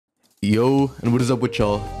Yo, and what is up with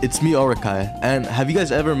y'all? It's me, Orakai, and have you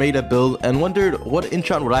guys ever made a build and wondered what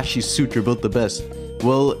enchant would actually suit your build the best?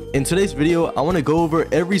 Well, in today's video, I want to go over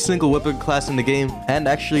every single weapon class in the game and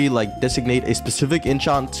actually designate a specific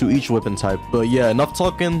enchant to each weapon type. But yeah, enough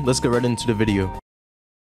talking, let's get right into the video.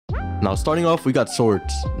 Now, starting off, we got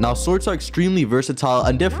swords. Now, swords are extremely versatile,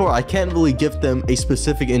 and therefore, I can't really give them a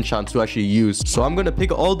specific enchant to actually use. So I'm gonna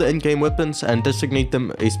pick all the endgame weapons and designate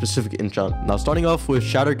them a specific enchant. Now, starting off with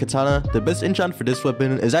Shattered Katana, the best enchant for this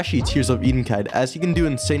weapon is actually Tears of Edenkite, as you can do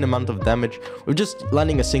insane amount of damage with just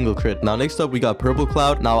landing a single crit. Now, next up, we got Purple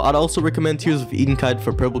Cloud. Now, I'd also recommend Tears of Edenkite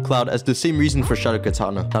for Purple Cloud as the same reason for Shattered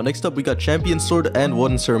Katana. Now, next up, we got Champion Sword and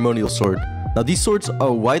Wooden Ceremonial Sword. Now, these swords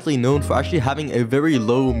are widely known for actually having a very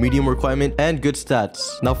low medium requirement and good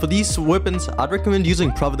stats. Now, for these weapons, I'd recommend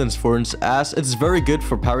using Providence Thorns as it's very good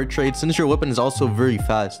for power trade since your weapon is also very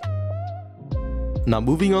fast. Now,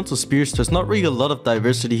 moving on to spears, there's not really a lot of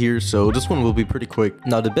diversity here, so this one will be pretty quick.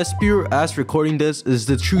 Now, the best spear as recording this is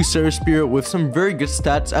the True Sarah Spear with some very good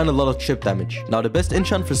stats and a lot of chip damage. Now, the best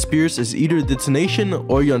enchant for spears is either Detonation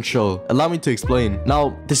or Yall. Allow me to explain.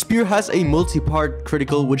 Now, the spear has a multi-part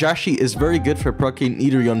critical, which actually is very good for proccing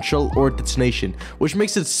either Yall or Detonation, which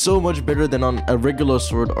makes it so much better than on a regular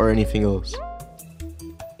sword or anything else.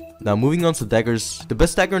 Now, moving on to daggers, the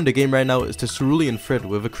best dagger in the game right now is the Cerulean Thread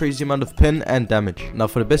with a crazy amount of pen and damage. Now,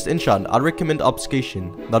 for the best enchant, I'd recommend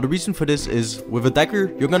Obfuscation. Now, the reason for this is, with a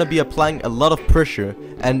dagger, you're gonna be applying a lot of pressure,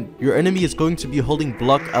 and your enemy is going to be holding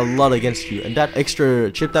block a lot against you, and that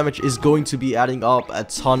extra chip damage is going to be adding up a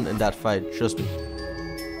ton in that fight, trust me.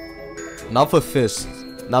 Now for Fist.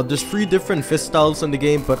 Now, there's 3 different fist styles in the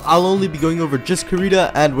game, but I'll only be going over just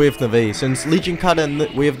Kurita and Wave Neve, since Legion Kata and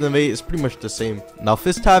Wave Neve is pretty much the same. Now,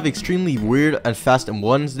 fists have extremely weird and fast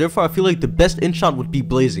M1s, therefore I feel like the best enchant would be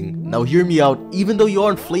Blazing. Now, hear me out, even though you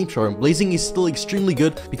aren't Flame Charm, Blazing is still extremely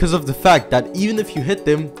good because of the fact that even if you hit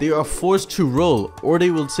them, they are forced to roll, or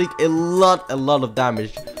they will take a lot of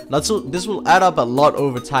damage. Now, so this will add up a lot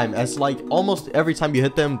over time, as almost every time you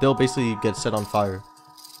hit them, they'll basically get set on fire.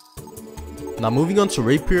 Now, moving on to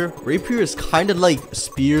Rapier. Rapier is kind of like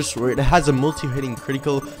Spears, where it has a multi-hitting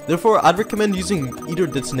critical. Therefore, I'd recommend using either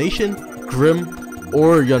Detonation, Grim,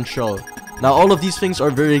 or Yall. Now, all of these things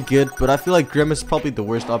are very good, but I feel like Grim is probably the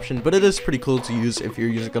worst option, but it is pretty cool to use if you're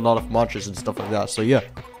using a lot of monsters and stuff like that, so yeah.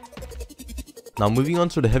 Now, moving on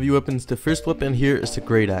to the heavy weapons, the first weapon here is the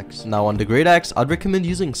Great Axe. Now, on the Great Axe, I'd recommend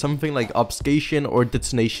using something like Obfuscation or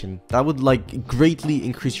Detonation. That would greatly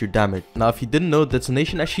increase your damage. Now, if you didn't know,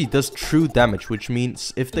 Detonation actually does true damage, which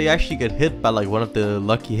means if they actually get hit by one of the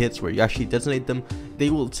lucky hits where you actually detonate them, they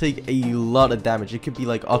will take a lot of damage. It could be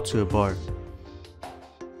up to a bar.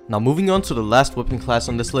 Now, moving on to the last weapon class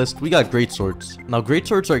on this list, we got Greatswords. Now,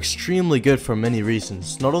 Greatswords are extremely good for many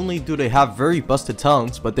reasons. Not only do they have very busted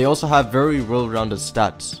talents, but they also have very well-rounded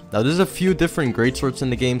stats. Now, there's a few different Greatswords in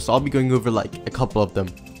the game, so I'll be going over a couple of them.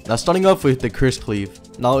 Now, starting off with the Curse Cleave.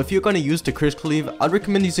 Now, if you're gonna use the Curse Cleave, I'd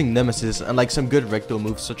recommend using Nemesis and some good recto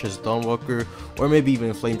moves such as Dawnwalker or maybe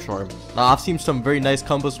even Flame Charm. Now, I've seen some very nice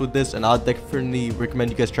combos with this, and I'd definitely recommend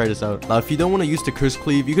you guys try this out. Now, if you don't want to use the Curse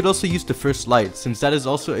Cleave, you could also use the First Light, since that is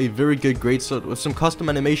also a very good greatsword with some custom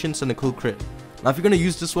animations and a cool crit. Now, if you're gonna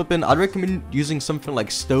use this weapon, I'd recommend using something like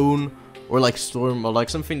Stone or Storm, or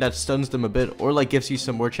something that stuns them a bit, or gives you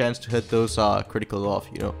some more chance to hit those critical off,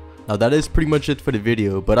 you know. Now, that is pretty much it for the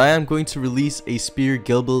video, but I am going to release a Spear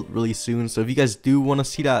guild build really soon, so if you guys do want to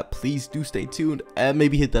see that, please do stay tuned and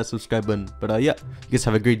maybe hit that subscribe button. But yeah, you guys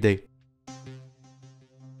have a great day.